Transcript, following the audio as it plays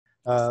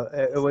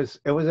It was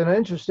an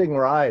interesting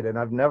ride, and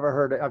I've never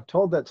heard it. I've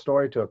told that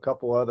story to a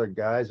couple other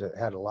guys that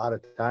had a lot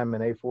of time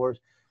in A4s,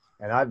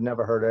 and I've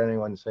never heard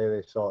anyone say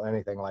they saw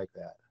anything like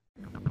that.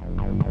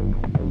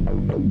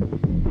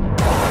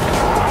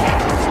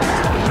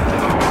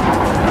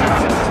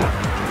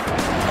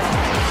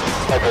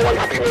 Level 1,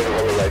 speed meters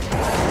on the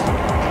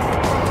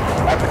right.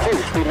 After 2,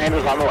 speed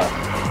meters on the left.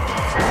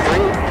 3,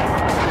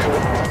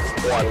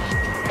 2, 1,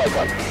 bike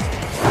up.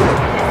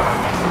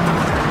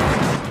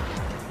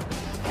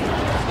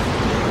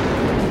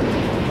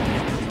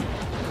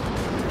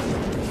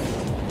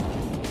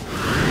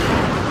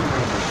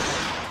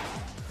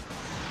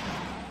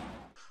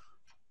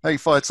 Hey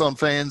Fights On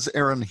fans,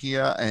 Aaron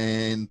here,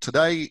 and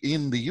today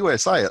in the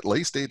USA at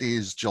least, it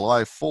is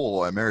July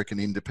 4, American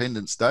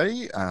Independence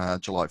Day,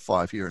 July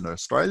 5 here in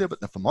Australia,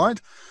 but never mind.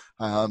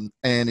 And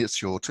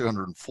it's your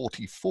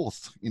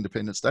 244th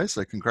Independence Day,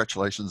 so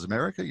congratulations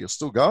America, you're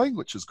still going,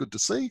 which is good to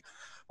see.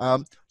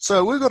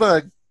 So we've got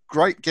a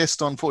great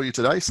guest on for you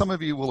today. Some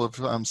of you will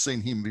have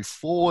seen him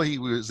before. He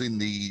was in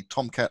the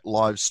Tomcat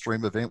live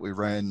stream event we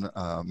ran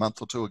a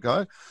month or two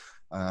ago.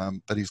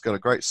 But he's got a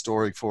great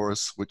story for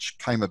us, which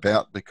came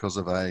about because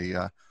of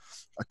a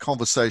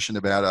conversation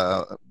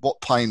about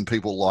what plane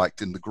people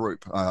liked in the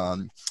group.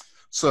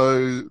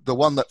 So the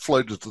one that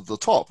floated to the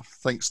top,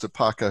 thanks to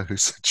Parker who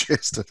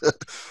suggested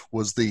it,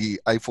 was the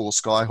A4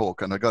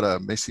 Skyhawk. And I got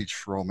a message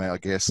from our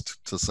guest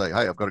to say,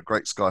 hey, I've got a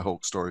great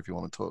Skyhawk story if you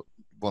want to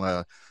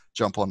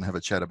jump on and have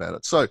a chat about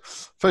it. So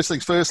first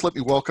things first, let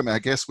me welcome our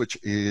guest, which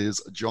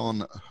is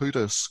John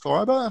Hooter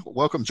Scriber.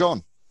 Welcome,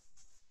 John.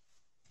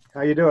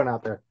 How you doing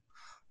out there?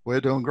 We're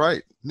doing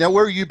great. Now,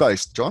 where are you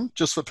based, John?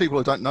 Just for people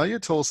who don't know you,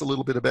 tell us a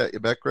little bit about your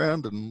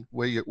background and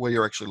where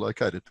you're actually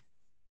located.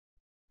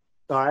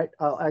 All right,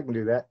 I can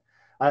do that.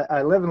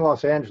 I live in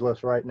Los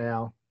Angeles right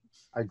now.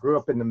 I grew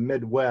up in the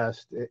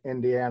Midwest,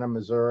 Indiana,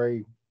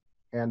 Missouri,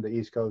 and the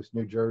East Coast,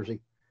 New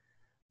Jersey.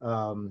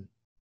 I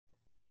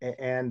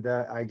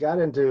got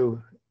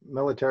into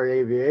military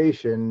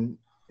aviation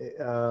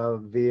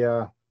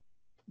via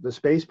the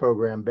space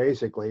program,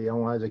 basically.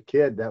 When I was a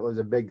kid, that was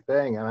a big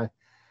thing. And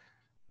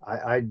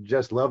I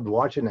just loved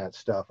watching that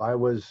stuff. I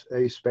was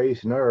a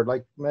space nerd,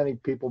 like many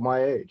people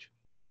my age.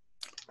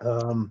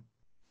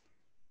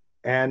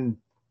 And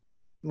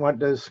went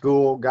to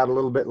school, got a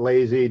little bit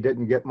lazy,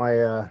 didn't get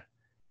my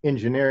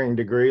engineering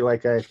degree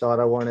like I thought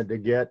I wanted to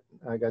get.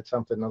 I got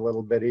something a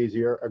little bit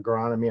easier,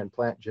 agronomy and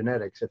plant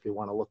genetics, if you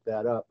want to look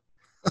that up.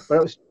 But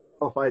it was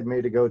qualified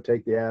me to go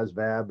take the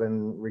ASVAB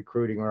and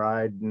recruiting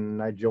ride. And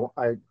I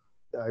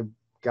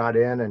got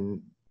in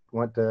and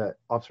went to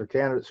officer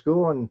candidate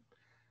school and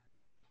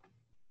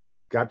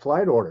got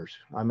flight orders.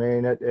 I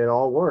mean, it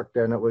all worked,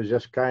 and it was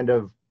just kind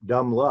of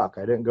dumb luck.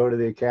 I didn't go to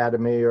the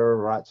academy or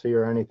ROTC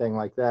or anything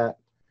like that,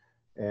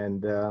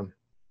 and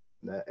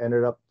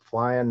ended up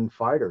flying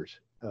fighters.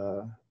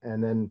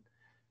 And then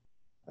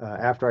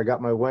after I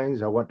got my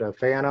wings, I went to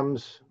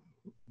Phantoms,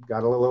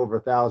 got a little over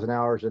 1,000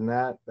 hours in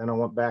that. Then I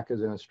went back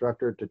as an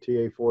instructor to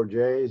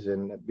TA-4Js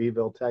in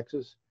Beeville,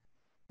 Texas.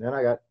 Then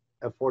I got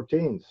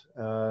F-14s.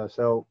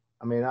 So,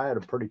 I mean, I had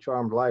a pretty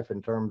charmed life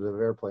in terms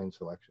of airplane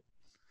selection.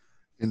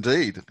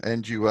 Indeed,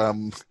 and you,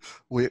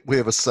 we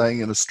have a saying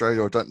in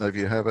Australia. I don't know if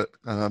you have it.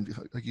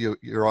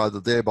 You're either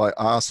there by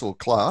arse or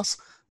class.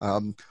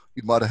 You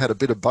might have had a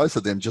bit of both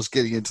of them, just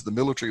getting into the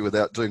military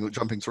without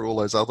jumping through all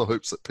those other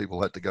hoops that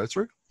people had to go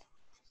through.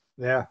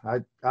 Yeah, I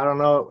don't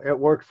know. It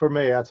worked for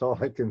me. That's all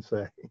I can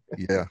say.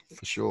 Yeah,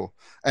 for sure.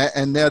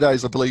 And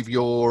nowadays, I believe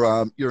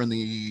you're in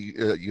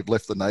the you've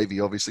left the Navy.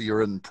 Obviously,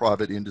 you're in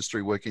private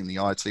industry, working in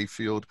the IT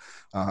field,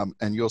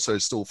 and you also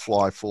still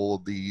fly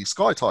for the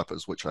Sky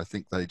Typers, which I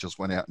think they just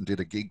went out and did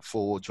a gig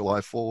for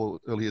July 4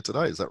 earlier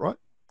today. Is that right?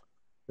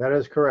 That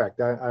is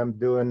correct. I'm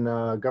doing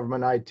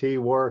government IT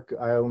work.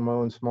 I own my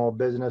own small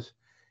business,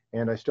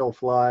 and I still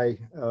fly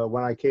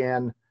when I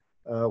can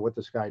with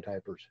the Sky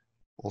Typers.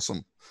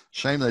 Awesome.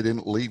 Shame they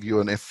didn't leave you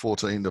an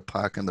F-14 to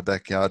park in the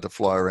backyard to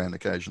fly around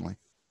occasionally.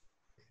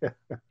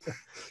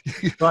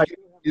 You'd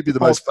be the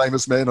most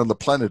famous man on the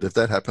planet if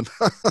that happened.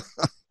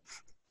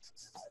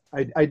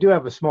 I do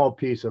have a small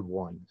piece of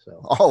one. So.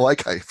 Oh,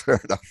 okay.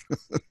 Fair enough.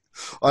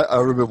 I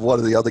remember one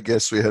of the other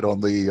guests we had on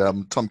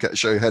the Tomcat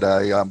show had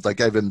they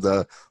gave him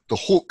the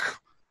hook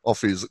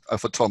off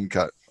a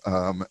Tomcat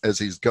as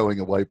he's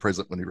going away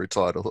present when he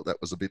retired. I thought that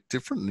was a bit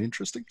different and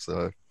interesting.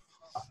 So.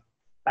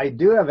 I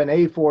do have an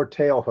A4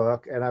 tail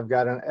hook, and I've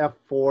got an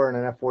F4 and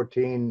an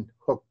F14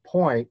 hook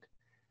point,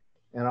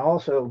 and I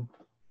also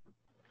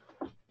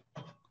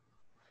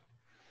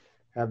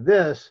have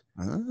this.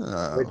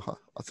 I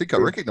think I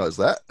recognize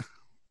that.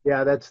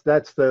 Yeah, that's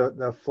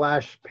the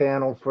flash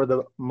panel for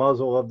the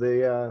muzzle of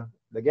the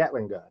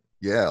Gatling gun.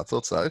 Yeah, I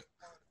thought so.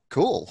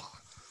 Cool.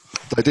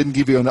 They didn't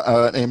give you an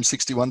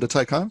M61 to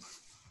take home?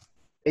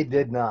 It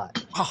did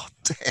not. Oh,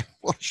 damn.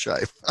 What a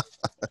shame.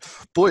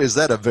 Boy, is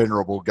that a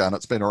venerable gun.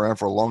 It's been around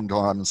for a long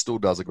time and still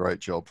does a great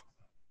job.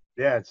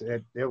 Yeah,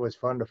 it was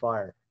fun to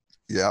fire.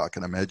 Yeah, I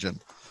can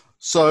imagine.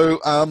 So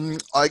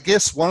I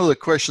guess one of the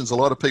questions a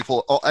lot of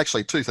people, oh,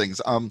 actually two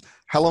things.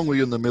 How long were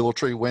you in the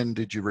military? When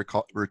did you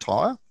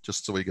retire?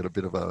 Just so we get a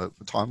bit of a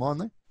timeline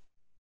there.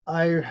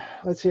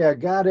 Let's see, I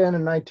got in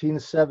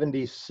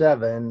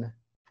 1977,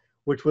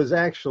 which was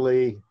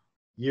actually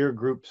year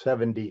group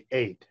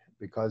 78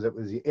 because it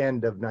was the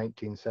end of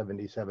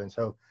 1977.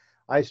 So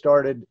I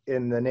started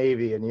in the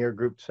Navy in year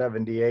group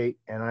 78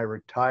 and I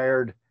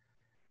retired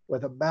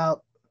with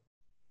about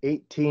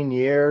 18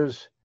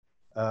 years.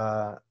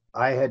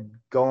 I had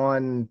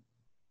gone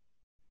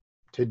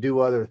to do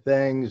other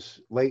things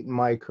late in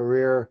my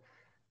career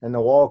and the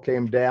wall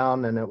came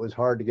down and it was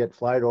hard to get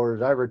flight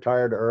orders. I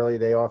retired early.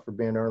 They offered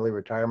me an early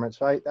retirement.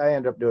 So I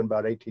ended up doing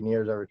about 18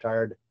 years. I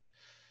retired.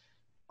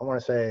 I want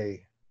to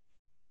say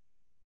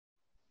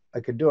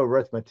I could do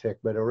arithmetic,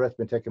 but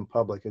arithmetic in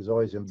public is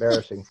always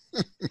embarrassing.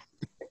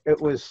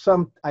 It was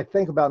I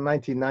think about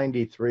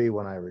 1993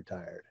 when I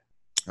retired.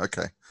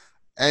 Okay.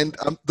 And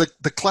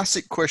the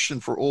classic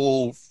question for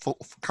all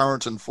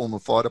current and former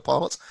fighter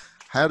pilots,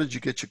 how did you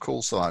get your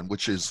call sign,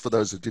 which is, for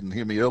those who didn't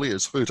hear me earlier,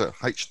 is Hooter,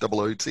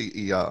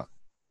 Hooter.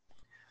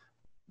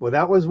 Well,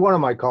 that was one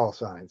of my call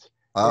signs.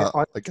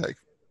 Okay.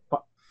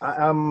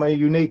 I'm a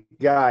unique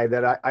guy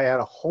that I had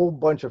a whole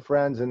bunch of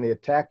friends in the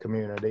attack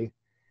community,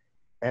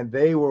 and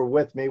they were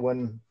with me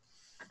when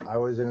I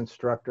was an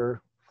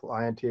instructor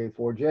flying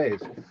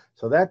TA-4Js.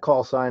 So that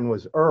call sign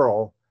was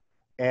Earl,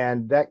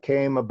 and that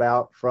came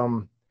about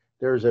from,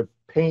 there's a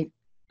paint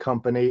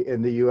company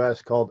in the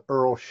U.S. called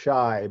Earl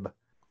Scheib.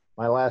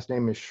 My last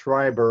name is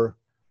Schreiber,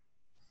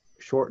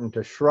 shortened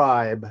to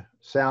Schreibe.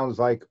 Sounds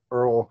like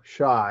Earl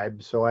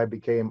Scheib, so I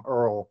became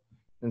Earl.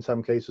 In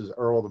some cases,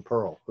 Earl the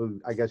Pearl,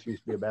 who I guess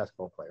used to be a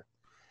basketball player.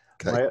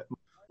 Okay.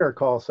 My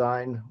call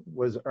sign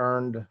was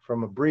earned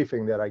from a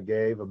briefing that I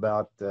gave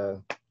about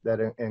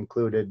that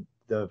included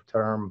the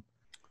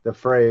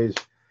phrase,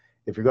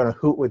 if you're going to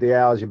hoot with the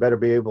Owls, you better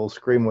be able to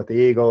scream with the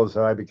Eagles.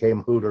 So I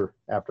became Hooter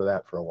after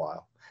that for a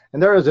while.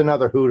 And there is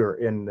another Hooter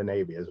in the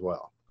Navy as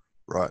well.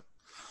 Right.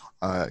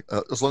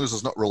 As long as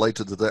it's not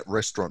related to that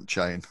restaurant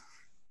chain.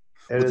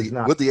 It is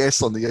not. With the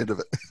S on the end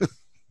of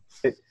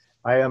it.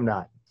 I am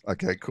not.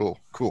 Okay, cool.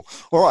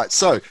 All right,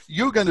 so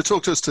you're going to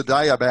talk to us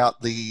today about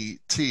the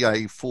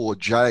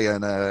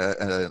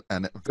TA-4J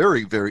and a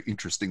very, very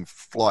interesting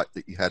flight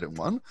that you had in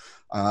one.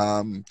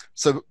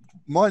 So do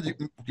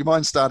you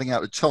mind starting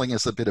out with telling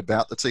us a bit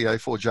about the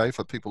TA-4J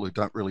for people who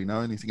don't really know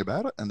anything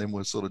about it, and then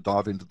we'll sort of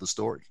dive into the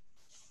story.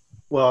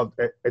 Well,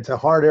 it's a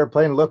hard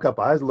airplane to look up.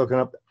 I was looking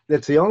up.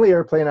 It's the only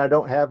airplane I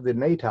don't have the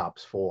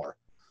NATOPS for.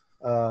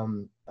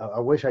 I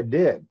wish I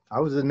did.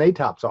 I was a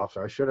NATOPS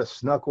officer. I should have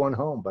snuck one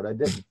home, but I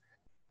didn't.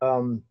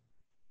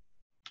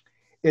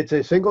 It's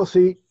a single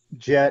seat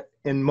jet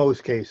in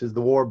most cases,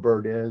 the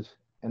Warbird is,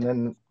 and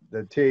then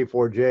the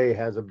TA-4J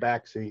has a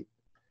back seat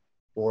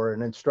for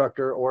an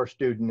instructor or a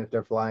student if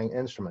they're flying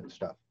instrument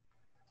stuff.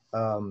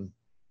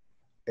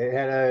 It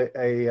had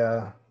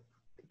a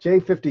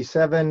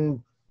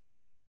J57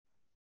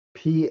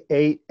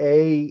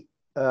 P8A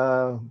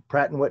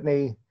Pratt &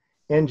 Whitney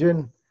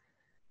engine.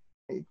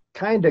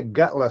 Kind of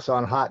gutless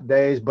on hot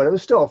days, but it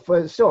was still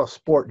a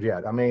sport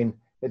jet. I mean,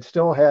 it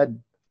still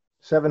had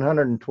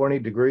 720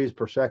 degrees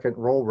per second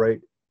roll rate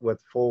with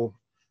full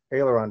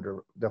aileron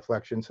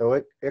deflection, so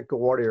it could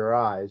water your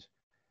eyes,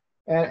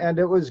 and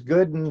it was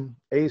good in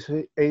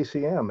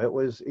ACM. It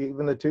was,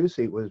 even the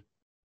two-seat was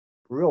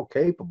real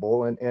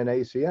capable in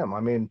ACM. I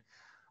mean,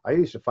 I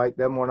used to fight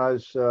them when I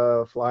was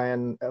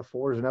flying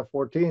F4s and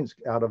F14s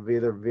out of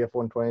either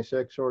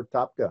VF-126 or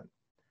Top Gun.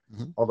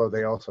 Mm-hmm. Although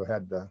they also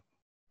had the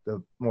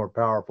more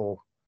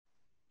powerful,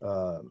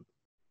 I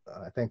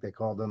think they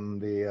called them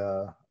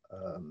the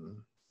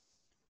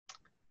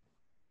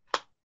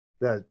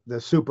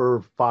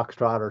Super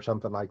Foxtrot or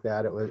something like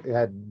that. It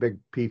had big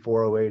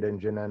P408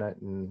 engine in it,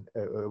 and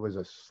it was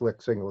a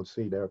slick single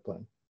seat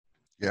airplane.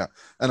 Yeah,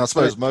 and I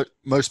suppose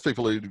most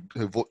people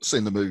who've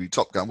seen the movie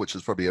Top Gun, which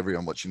is probably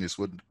everyone watching this,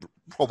 would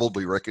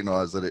probably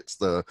recognise that it's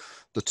the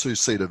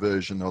two-seater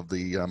version of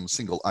the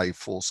single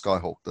A4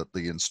 Skyhawk that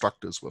the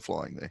instructors were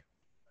flying there.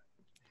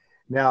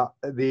 Now,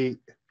 the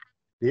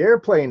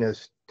airplane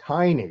is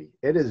tiny.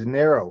 It is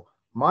narrow.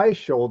 My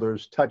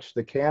shoulders touch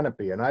the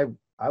canopy, and I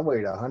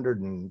weighed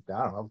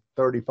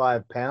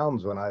 135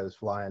 pounds when I was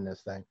flying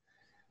this thing,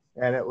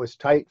 and it was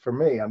tight for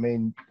me. I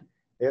mean,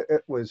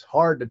 it was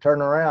hard to turn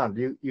around.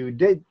 You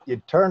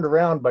turned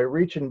around by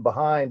reaching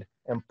behind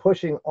and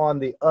pushing on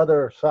the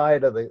other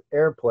side of the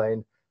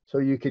airplane so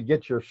you could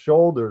get your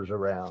shoulders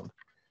around,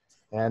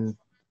 and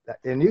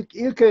you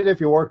could, if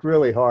you worked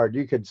really hard,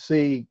 you could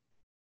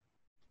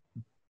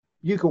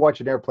watch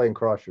an airplane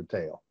cross your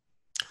tail.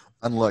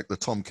 Unlike the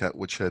Tomcat,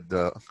 which had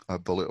I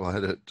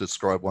had it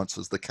described once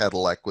as the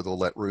Cadillac with all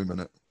that room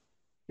in it.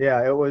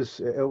 Yeah, it was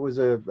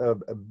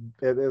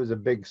a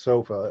big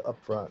sofa up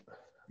front.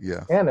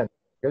 Yeah, and it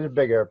was a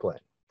big airplane.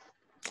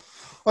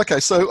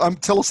 Okay, so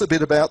tell us a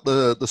bit about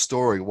the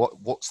story.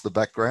 What's the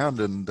background,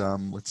 and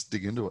let's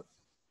dig into it.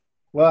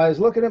 Well, I was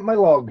looking at my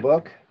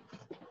logbook,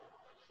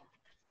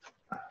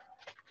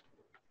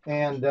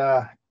 and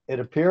It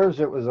appears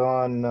it was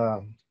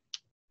on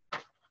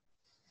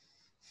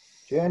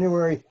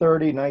January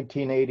 30,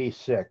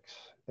 1986.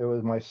 It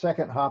was my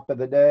second hop of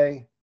the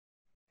day.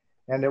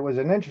 And it was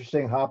an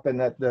interesting hop in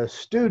that the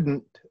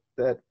student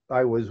that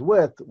I was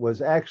with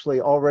was actually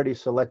already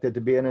selected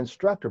to be an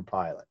instructor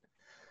pilot.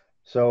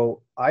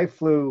 So I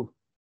flew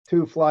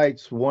 2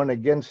 flights, one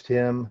against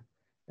him,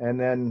 and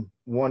then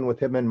one with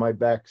him in my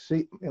back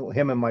seat,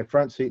 him in my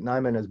front seat, and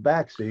I'm in his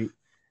back seat.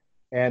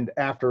 And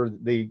after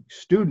the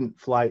student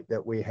flight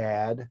that we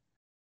had,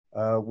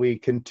 we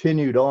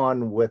continued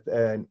on with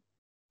an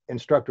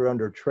instructor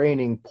under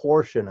training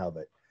portion of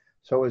it.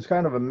 So it was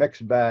kind of a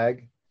mixed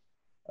bag.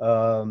 It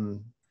was,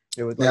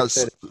 Now, like I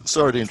said,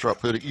 sorry to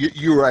interrupt, Hooter.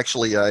 You were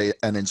actually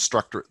an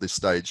instructor at this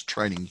stage,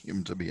 training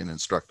him to be an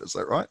instructor. Is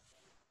that right?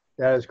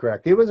 that is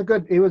correct. He was a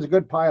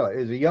good pilot.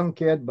 He was a young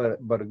kid,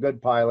 but a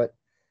good pilot.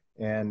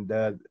 And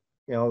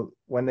you know,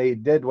 when they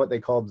did what they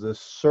called the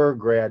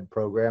SIR-grad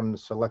program, the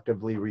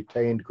selectively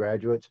retained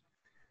graduates,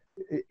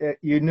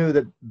 you knew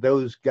that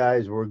those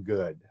guys were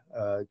good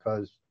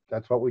because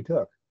that's what we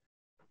took.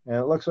 And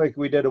it looks like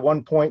we did a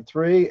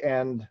 1.3,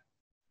 and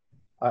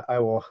I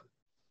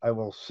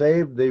will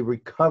save the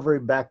recovery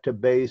back to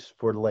base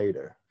for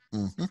later.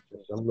 Mm-hmm.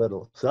 Just a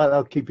little, so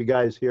I'll keep you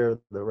guys here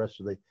the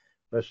rest of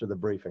the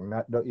briefing.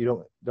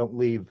 You don't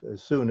leave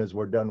as soon as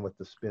we're done with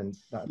the spin.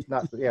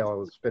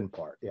 The spin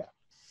part. Yeah.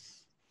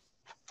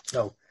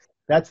 So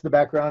that's the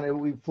background.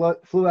 We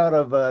flew out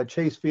of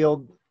Chase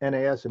Field,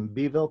 NAS in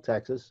Beeville,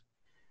 Texas.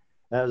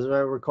 As I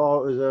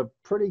recall, it was a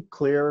pretty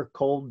clear,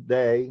 cold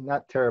day,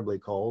 not terribly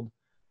cold,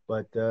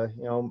 but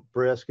you know,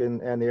 brisk,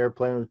 and the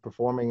airplane was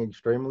performing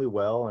extremely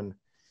well.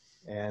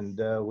 And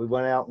we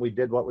went out and we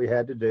did what we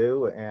had to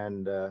do.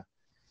 And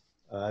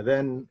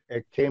then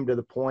it came to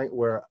the point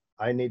where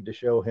I need to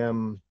show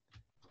him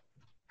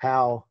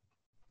how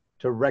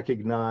to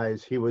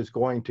recognize he was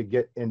going to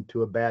get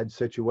into a bad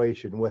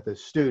situation with a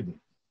student.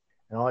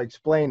 And I'll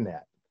explain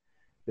that.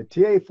 The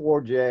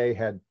TA-4J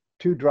had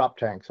 2 drop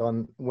tanks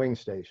on wing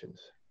stations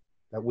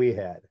that we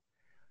had.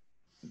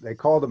 They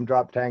called them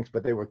drop tanks,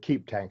 but they were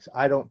keep tanks.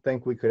 I don't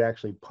think we could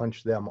actually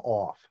punch them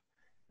off.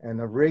 And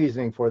the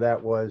reasoning for that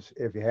was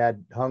if you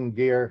had hung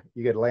gear,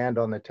 you could land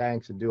on the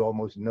tanks and do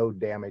almost no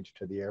damage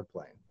to the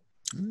airplane.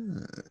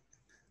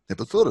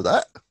 Never thought of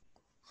that.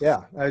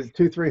 Yeah,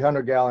 2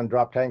 300-gallon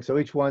drop tanks. So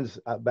each one's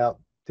about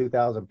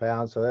 2,000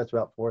 pounds. So that's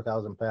about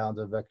 4,000 pounds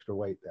of extra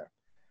weight there.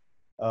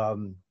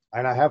 And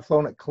I have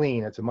flown it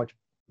clean. It's a much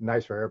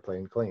nicer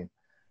airplane, clean.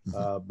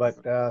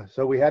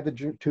 So we had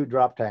the 2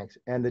 drop tanks,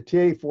 and the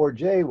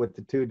TA-4J with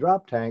the 2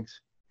 drop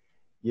tanks,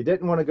 you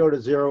didn't want to go to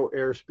 0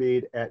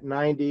 airspeed at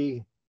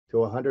 90 to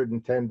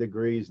 110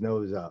 degrees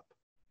nose up.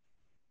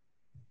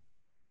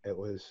 It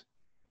was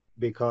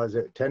because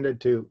it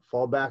tended to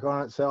fall back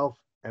on itself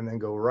and then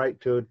go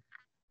right to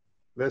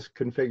this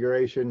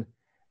configuration,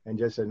 and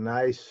just a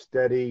nice,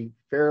 steady,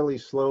 fairly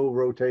slow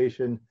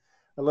rotation,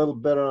 a little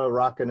bit of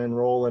rocking and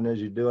rolling as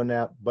you're doing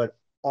that, but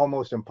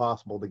almost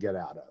impossible to get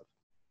out of.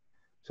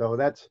 So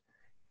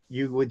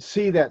you would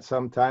see that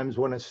sometimes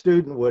when a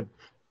student would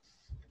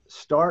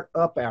start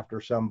up after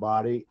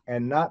somebody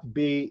and not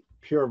be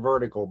pure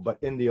vertical, but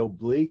in the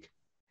oblique,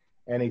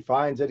 and he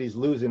finds that he's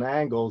losing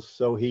angles,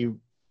 so he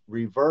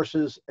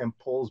reverses and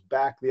pulls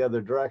back the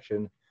other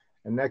direction,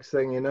 and next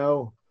thing you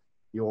know,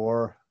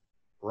 you're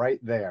right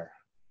there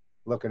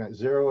looking at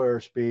 0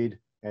 airspeed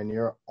and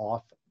you're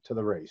off to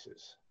the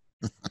races.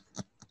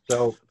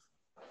 So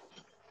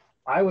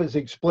I was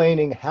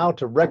explaining how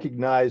to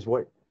recognize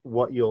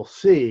what you'll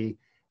see,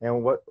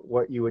 and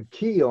what you would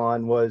key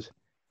on was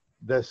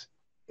this: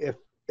 if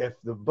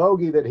the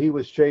bogey that he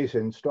was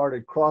chasing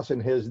started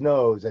crossing his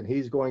nose and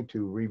he's going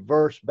to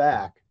reverse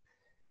back,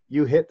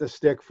 you hit the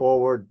stick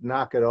forward,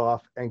 knock it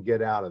off, and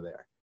get out of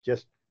there.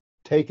 Just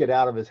take it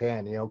out of his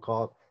hand, you know,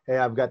 call it, hey,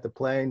 I've got the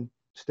plane,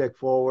 stick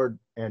forward,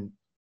 and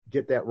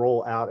get that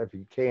roll out if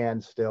you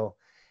can still,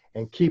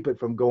 and keep it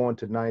from going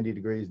to 90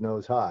 degrees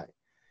nose high.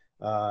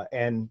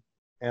 And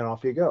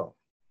off you go.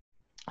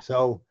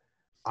 So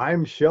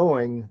I'm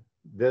showing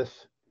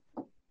this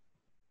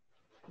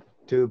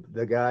to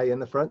the guy in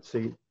the front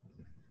seat,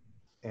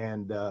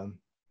 and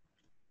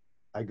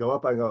I go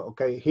up, I go,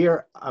 okay,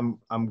 here I'm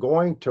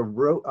going to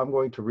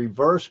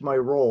reverse my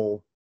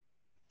roll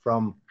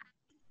from,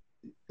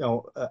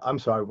 I'm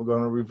sorry, we're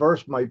going to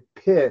reverse my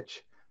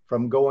pitch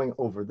from going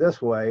over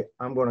this way.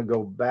 I'm going to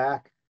go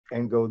back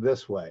and go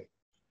this way.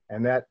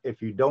 And that,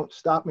 if you don't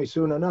stop me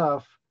soon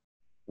enough,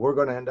 we're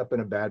going to end up in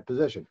a bad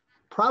position.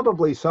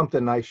 Probably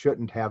something I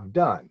shouldn't have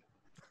done,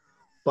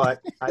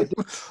 but I did.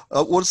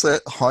 What's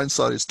that?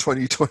 Hindsight is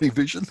 20/20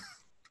 vision.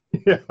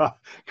 Yeah,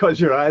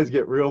 because your eyes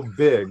get real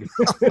big.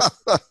 Yeah.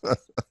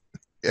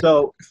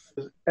 So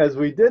as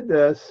we did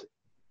this,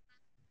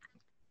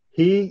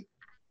 he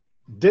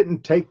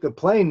didn't take the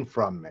plane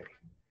from me,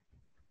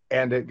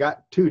 and it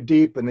got too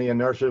deep and the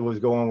inertia was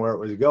going where it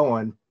was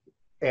going,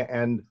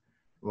 and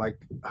like,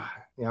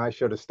 I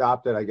should have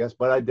stopped it, I guess,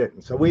 but I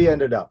didn't. So we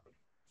ended up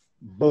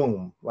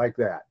boom, like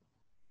that.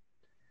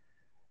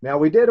 Now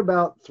we did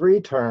about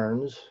 3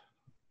 turns,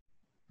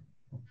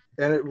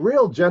 and it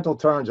real gentle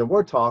turns, and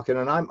we're talking,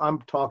 and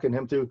I'm talking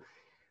him through.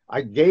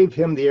 I gave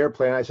him the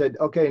airplane. I said,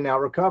 okay, now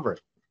recover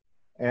it,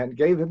 and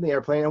gave him the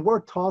airplane, and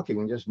we're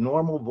talking just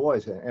normal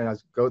voice, and I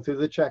go through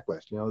the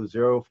checklist,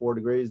 0, 4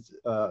 degrees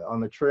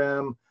on the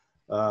trim,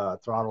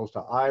 throttles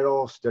to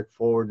idle, stick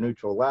forward,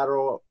 neutral,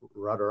 lateral,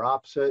 rudder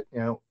opposite.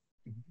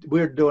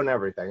 We're doing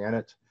everything,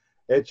 and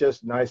it's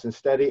just nice and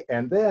steady.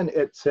 And then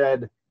it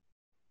said,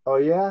 oh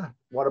yeah,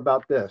 what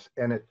about this?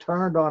 And it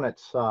turned on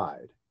its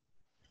side,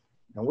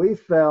 and we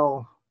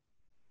fell,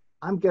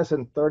 I'm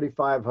guessing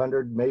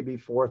 3,500, maybe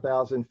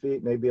 4,000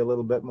 feet, maybe a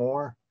little bit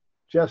more,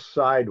 just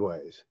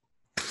sideways.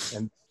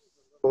 And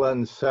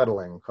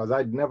unsettling, because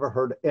I'd never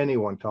heard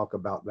anyone talk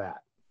about that.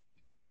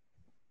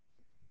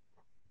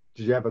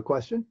 Did you have a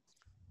question?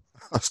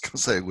 I was going to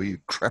say, were you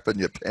crapping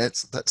your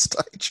pants at that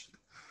stage?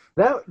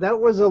 That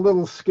was a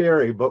little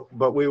scary,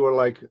 but we were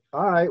like,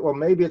 all right, well,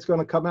 maybe it's going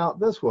to come out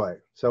this way.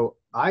 So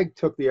I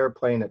took the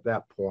airplane at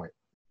that point.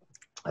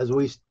 As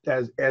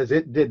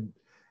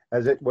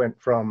it went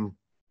from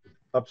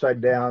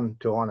upside down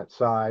to on its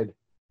side,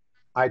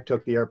 I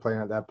took the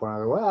airplane at that point. I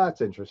go, well,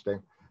 that's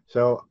interesting.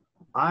 So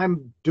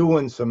I'm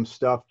doing some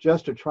stuff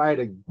just to try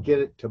to get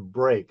it to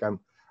brake. I'm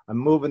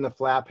moving the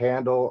flap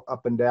handle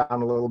up and down a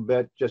little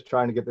bit, just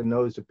trying to get the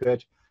nose to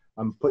pitch.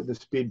 I'm putting the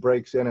speed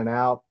brakes in and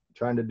out,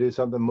 trying to do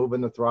something,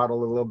 moving the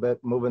throttle a little bit,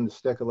 moving the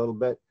stick a little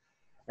bit.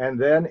 And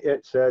then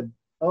it said,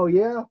 oh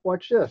yeah,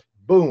 watch this.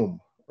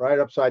 Boom, right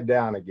upside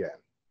down again.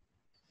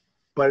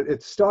 But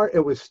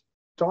it was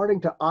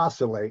starting to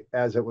oscillate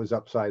as it was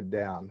upside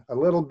down, a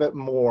little bit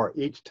more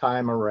each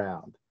time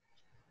around.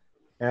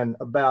 And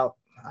about,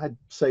 I'd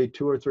say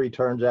 2 or 3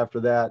 turns after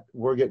that,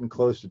 we're getting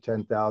close to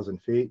 10,000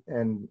 feet.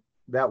 And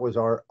that was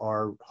our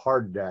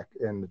hard deck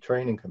in the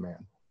training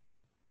command.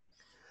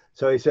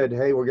 So he said,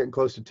 hey, we're getting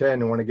close to 10.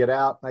 You want to get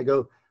out? And I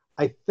go,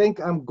 I think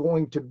I'm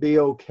going to be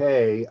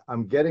okay.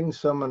 I'm getting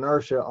some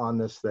inertia on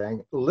this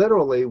thing.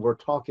 Literally, we're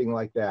talking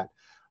like that.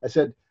 I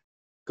said,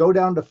 go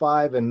down to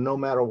 5, and no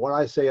matter what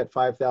I say at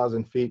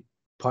 5,000 feet,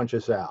 punch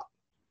us out.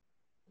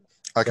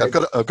 Okay,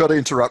 I've got to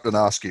interrupt and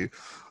ask you.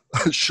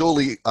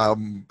 Surely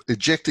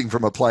ejecting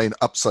from a plane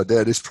upside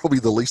down is probably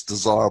the least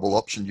desirable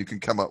option you can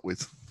come up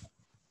with.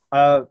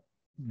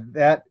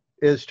 That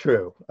is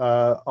true.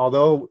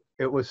 Although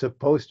it was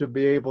supposed to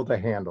be able to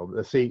handle,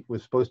 the seat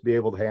was supposed to be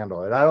able to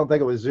handle it. I don't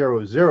think it was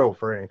 0-0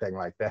 for anything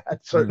like that,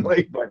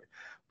 certainly,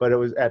 but it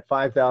was at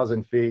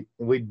 5,000 feet.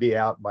 We'd be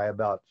out by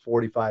about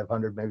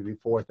 4,500, maybe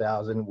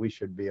 4,000. We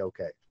should be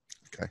okay.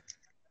 Okay.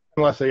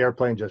 Unless the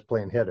airplane just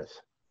plain hit us.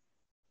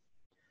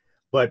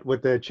 But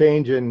with the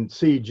change in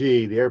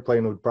CG, the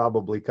airplane would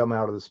probably come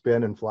out of the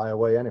spin and fly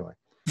away anyway.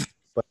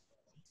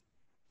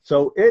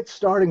 So it's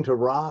starting to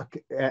rock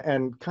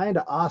and kind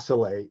of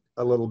oscillate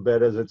a little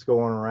bit as it's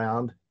going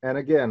around. And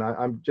again,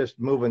 I'm just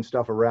moving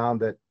stuff around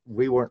that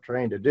we weren't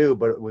trained to do,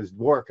 but it was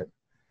working.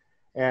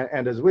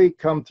 And as we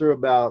come through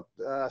about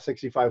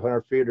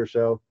 6,500 feet or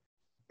so,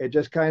 it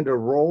just kind of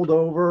rolled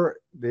over.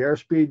 The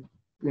airspeed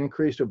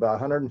increased to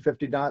about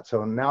 150 knots.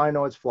 So now I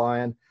know it's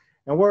flying.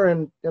 And we're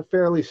in a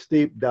fairly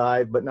steep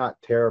dive, but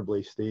not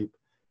terribly steep.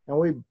 And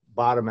we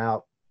bottom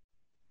out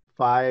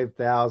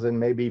 5,000,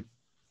 maybe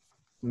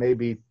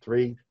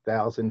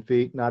 3,000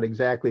 feet, not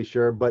exactly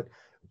sure, but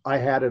I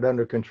had it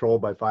under control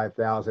by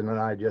 5,000, and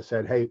I just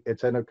said, hey,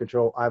 it's under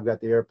control. I've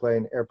got the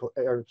airplane,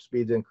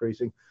 airspeed's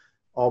increasing,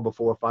 all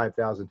before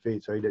 5,000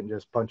 feet, so he didn't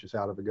just punch us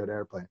out of a good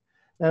airplane.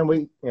 And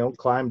we,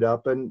 climbed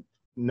up, and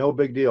no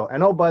big deal.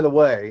 And oh, by the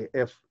way,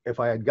 if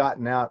I had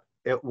gotten out,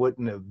 it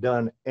wouldn't have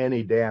done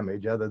any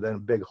damage other than a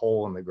big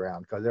hole in the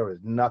ground, because there was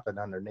nothing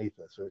underneath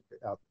us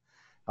out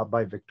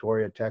by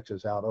Victoria,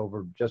 Texas, out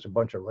over just a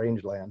bunch of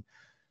rangeland.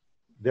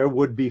 There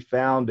would be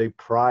found a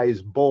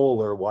prize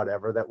bull or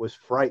whatever that was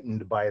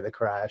frightened by the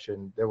crash,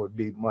 and there would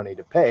be money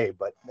to pay,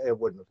 but it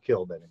wouldn't have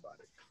killed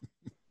anybody.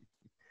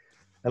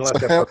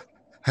 So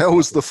how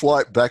was the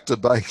flight back to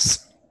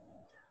base?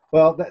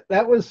 Well,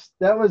 that was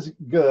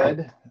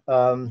good.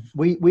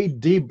 We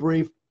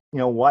debriefed,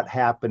 what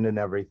happened and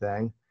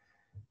everything,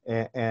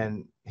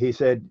 and he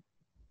said,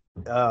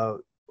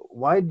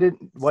 why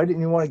didn't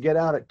you want to get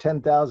out at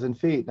 10,000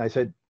 feet? And I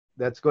said,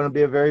 that's going to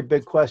be a very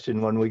big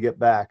question when we get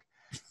back.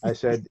 I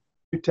said,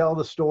 you tell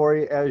the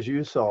story as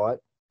you saw it.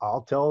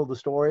 I'll tell the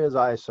story as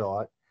I saw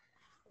it,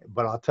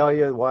 but I'll tell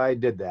you why I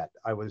did that.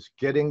 I was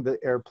getting the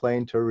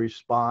airplane to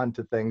respond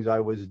to things I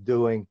was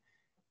doing.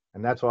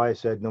 And that's why I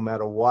said, no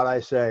matter what I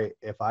say,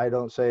 if I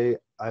don't say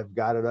I've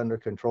got it under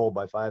control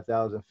by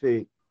 5,000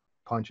 feet,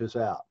 punch us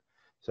out.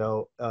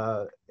 So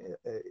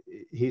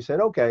he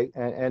said, okay.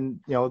 And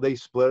they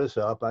split us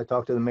up. I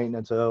talked to the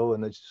maintenance O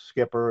and the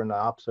skipper and the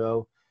ops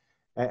O,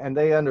 and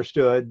they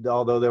understood,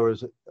 although there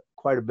was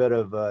quite a bit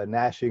of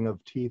gnashing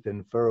of teeth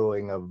and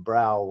furrowing of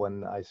brow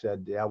when I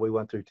said, yeah, we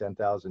went through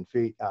 10,000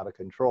 feet out of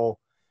control,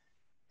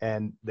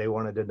 and they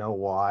wanted to know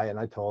why. And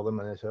I told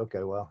them, and they said,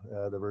 okay, well,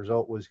 the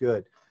result was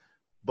good.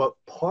 But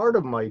part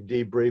of my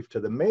debrief to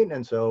the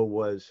maintenance O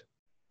was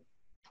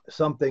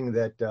something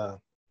that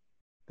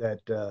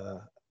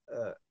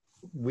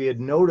we had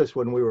noticed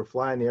when we were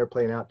flying the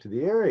airplane out to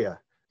the area.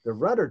 the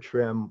rudder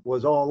trim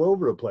was all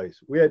over the place.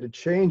 We had to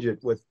change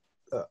it with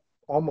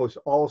almost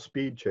all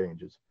speed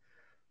changes.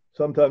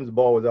 Sometimes the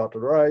ball was out to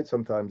the right,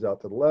 sometimes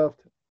out to the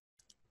left,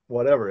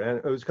 whatever. And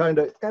it was kind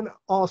of, and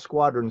all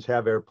squadrons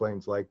have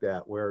airplanes like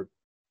that where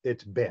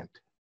it's bent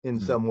in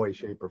some way,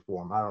 shape, or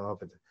form. I don't know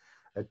if it's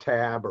a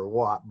tab or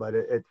what, but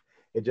it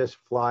just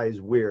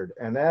flies weird.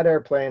 And that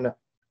airplane,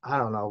 I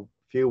don't know,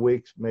 a few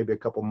weeks, maybe a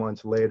couple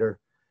months later,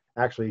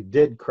 actually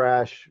did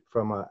crash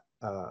from a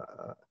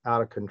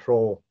out of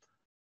control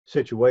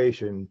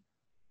situation,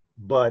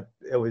 but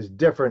it was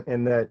different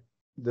in that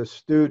the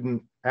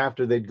student,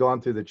 after they'd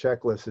gone through the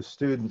checklist, the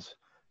student's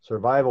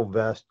survival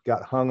vest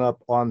got hung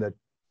up on the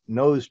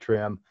nose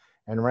trim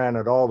and ran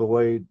it all the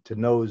way to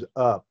nose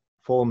up,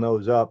 full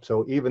nose up.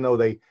 So even though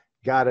they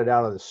got it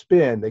out of the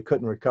spin, they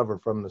couldn't recover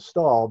from the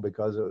stall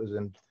because it was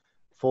in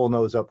full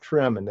nose up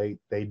trim, and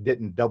they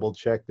didn't double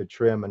check the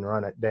trim and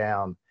run it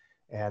down,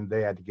 and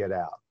they had to get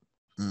out.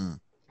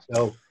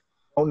 So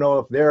I don't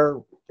know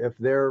if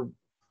their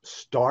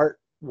start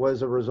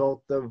was a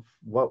result of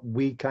what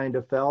we kind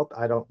of felt.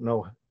 I don't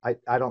know.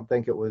 I don't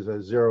think it was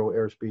a zero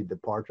airspeed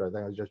departure. I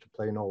think it was just a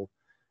plain old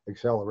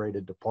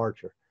accelerated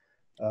departure.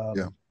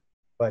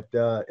 But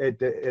that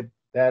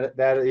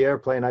the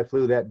airplane I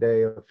flew that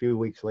day a few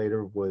weeks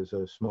later was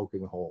a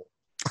smoking hole.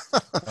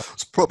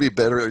 It's probably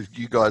better if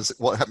you guys,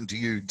 what happened to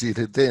you, did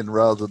it then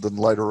rather than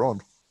later on.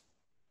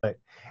 Right.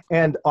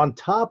 And on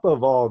top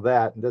of all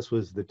that, and this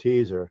was the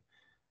teaser,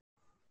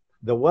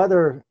 the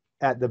weather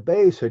at the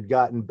base had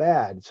gotten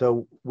bad.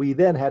 So we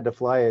then had to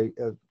fly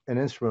an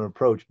instrument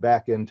approach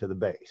back into the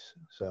base.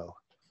 So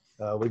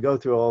we go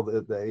through all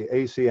the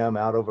ACM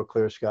out over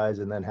clear skies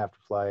and then have to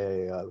fly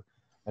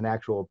an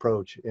actual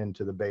approach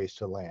into the base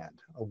to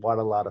land. What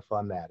a lot of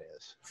fun that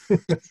is.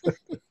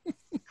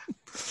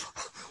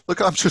 Look,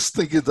 I'm just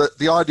thinking that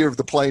the idea of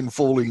the plane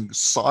falling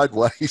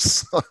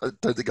sideways, I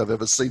don't think I've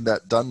ever seen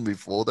that done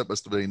before. That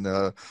must have been,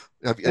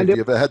 have you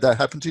ever had that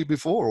happen to you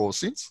before or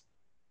since?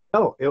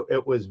 No,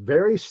 it was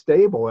very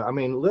stable. I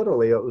mean,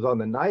 literally, it was on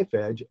the knife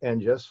edge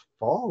and just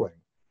falling.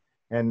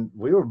 And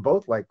we were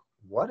both like,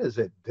 what is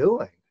it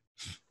doing?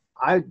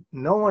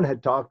 No one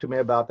had talked to me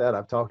about that.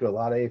 I've talked to a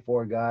lot of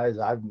A4 guys.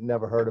 I've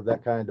never heard of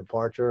that kind of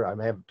departure. I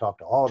may have talked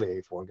to all the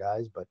A4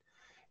 guys, but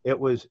it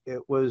was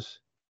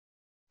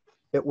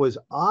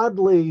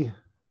oddly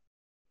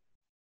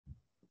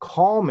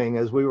calming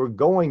as we were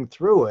going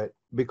through it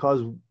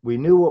because we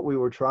knew what we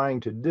were trying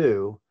to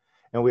do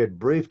and we had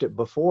briefed it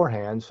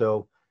beforehand.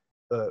 So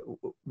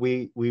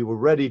we were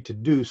ready to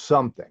do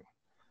something,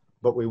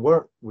 but we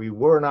were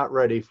not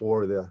ready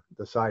for the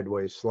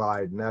sideways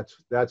slide. And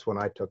that's when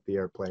I took the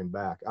airplane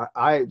back.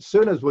 As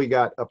soon as we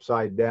got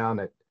upside down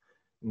at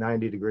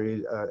 90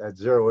 degrees at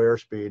zero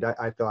airspeed,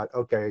 I thought,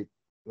 okay,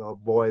 oh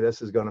boy,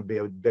 this is going to be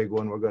a big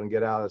one. We're going to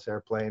get out of this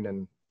airplane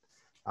and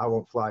I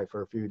won't fly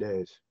for a few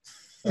days.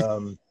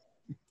 But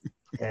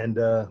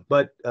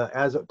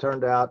as it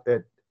turned out,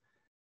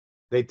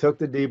 they took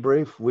the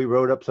debrief. We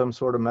wrote up some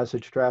sort of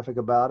message traffic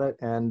about it,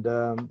 and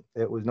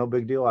it was no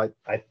big deal. I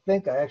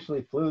think I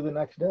actually flew the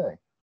next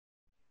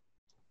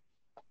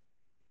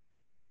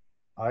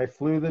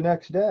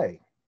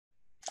day.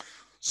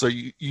 So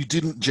you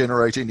didn't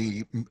generate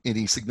any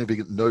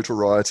significant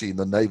notoriety in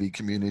the Navy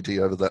community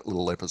over that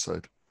little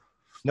episode?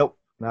 Nope,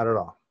 not at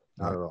all.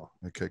 Not at all.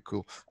 Okay,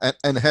 cool.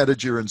 And how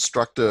did your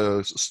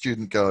instructor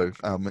student go?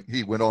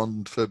 He went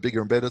on for bigger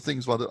and better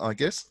things, I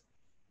guess?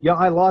 Yeah,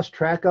 I lost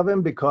track of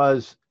him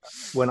because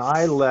when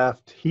I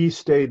left, he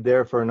stayed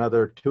there for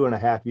another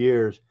 2.5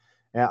 years.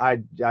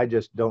 And I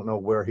just don't know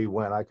where he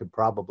went. I could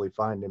probably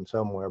find him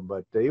somewhere,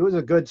 but he was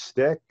a good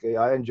stick.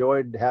 I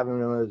enjoyed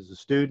having him as a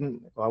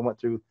student. I went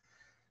through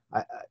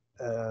a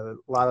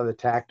lot of the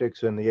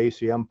tactics and the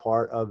ACM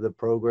part of the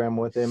program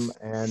with him.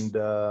 And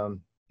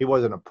he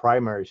wasn't a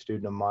primary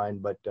student of mine,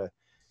 but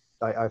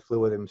I flew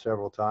with him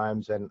several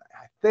times. And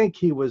I think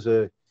he was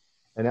an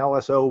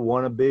LSO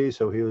wannabe,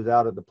 so he was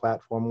out at the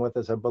platform with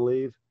us, I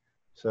believe.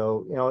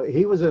 So, you know,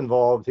 he was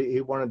involved. He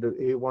wanted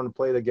to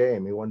play the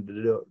game. He wanted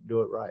to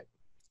do it right.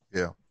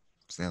 Yeah,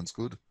 sounds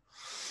good.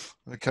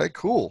 Okay,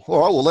 cool.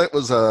 All right,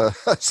 well,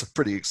 that's a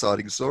pretty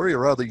exciting story. Or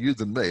rather, you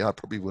than me. I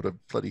probably would have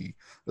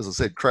as I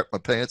said, crapped my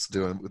pants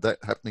doing with that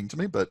happening to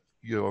me. But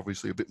you're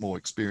obviously a bit more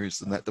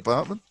experienced in that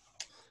department.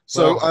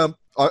 So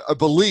I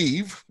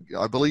believe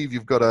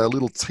you've got a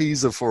little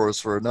teaser for us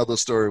for another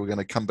story we're going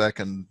to come back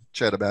and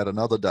chat about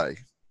another day.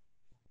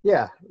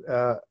 Yeah,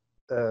 I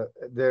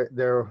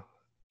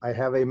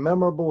have a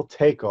memorable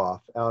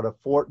takeoff out of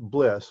Fort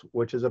Bliss,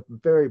 which is a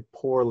very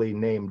poorly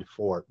named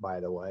fort, by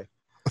the way.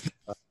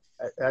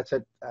 That's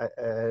at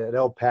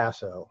El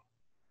Paso.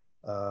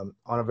 On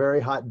a very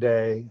hot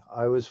day,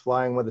 I was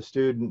flying with a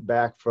student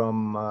back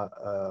from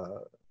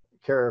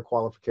carrier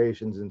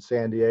qualifications in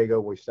San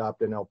Diego. We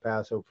stopped in El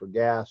Paso for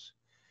gas,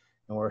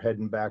 and we're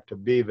heading back to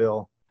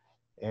Beeville.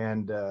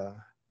 And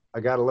I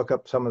got to look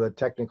up some of the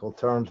technical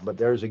terms, but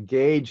there's a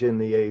gauge in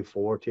the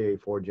A4,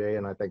 TA-4J,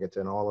 and I think it's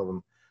in all of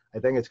them. I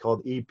think it's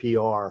called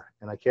EPR,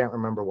 and I can't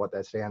remember what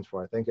that stands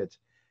for. I think it's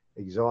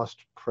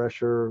exhaust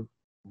pressure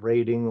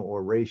rating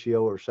or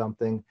ratio or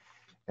something,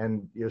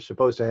 and you're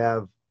supposed to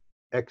have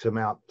X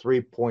amount,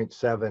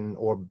 3.7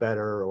 or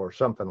better or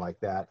something like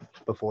that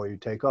before you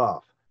take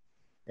off.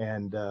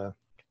 And the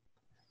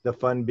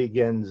fun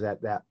begins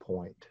at that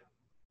point.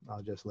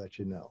 I'll just let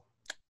you know.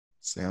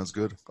 Sounds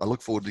good. I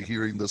look forward to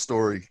hearing the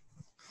story.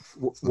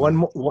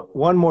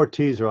 One more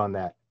teaser on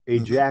that. A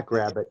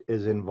jackrabbit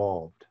is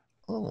involved.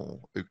 Oh,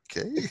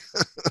 okay.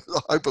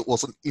 I hope it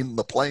wasn't in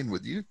the plane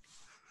with you.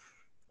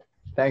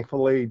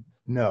 Thankfully,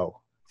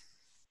 no.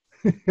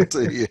 Good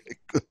to hear.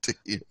 Good to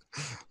hear.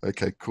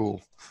 Okay,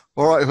 cool.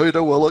 All right,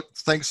 Hooter. Well, look,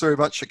 thanks very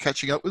much for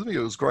catching up with me. It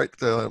was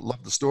great.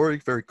 Love the story.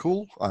 Very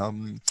cool.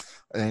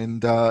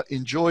 And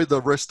enjoy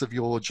the rest of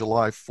your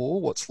July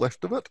 4, what's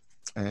left of it.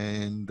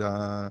 And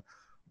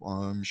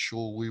I'm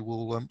sure we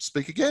will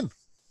speak again.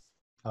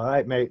 All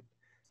right, mate.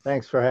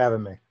 Thanks for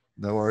having me.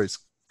 No worries.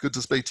 Good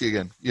to speak to you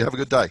again. You have a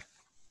good day.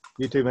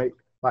 You too, mate.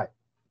 Bye.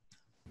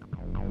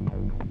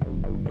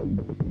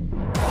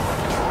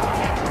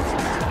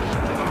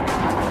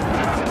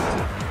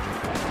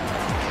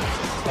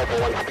 Level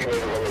 1, speed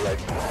meters on the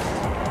right.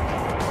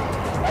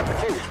 After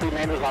 2, speed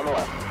meters on the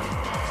left.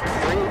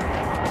 3,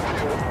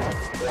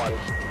 2, 1,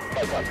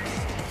 bike up.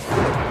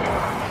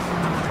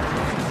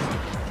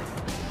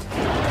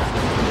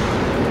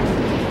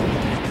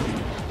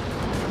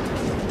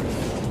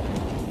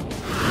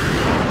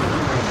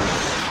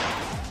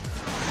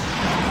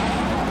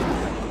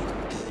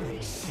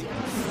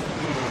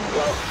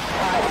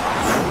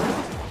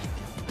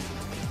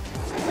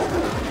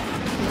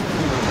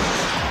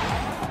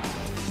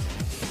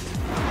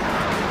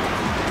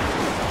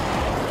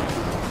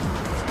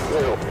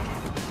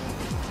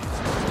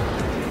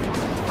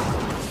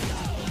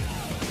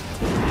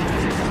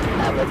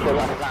 Amateur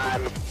left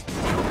side.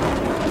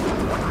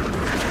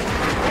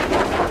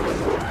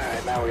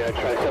 Alright, now we're going to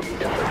try something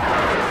different.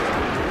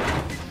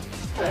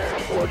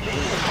 There's 14.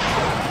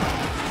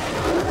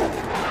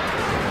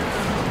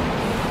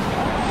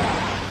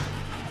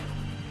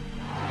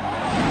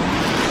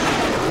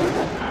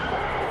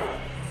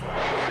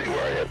 See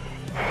where I am.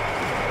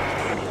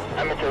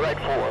 Amateur right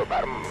 4,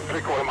 about a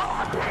 3/4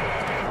 mile.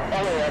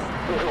 Oh, yeah.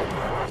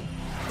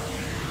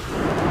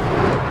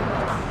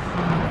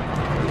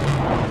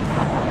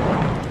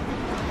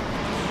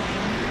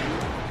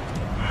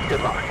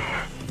 Good luck.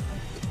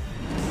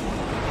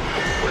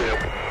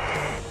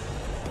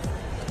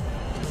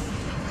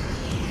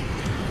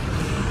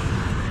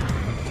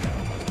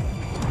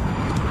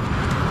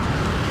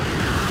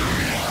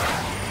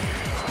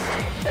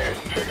 There's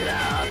trigger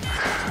down.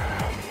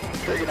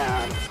 Trigger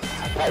down.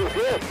 That was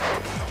good.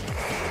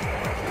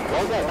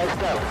 Well done, nice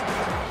stuff.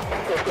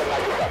 Just good,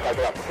 like yourself. Like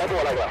it up. That's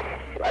what I got.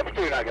 Right for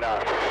 2, knock it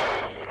off.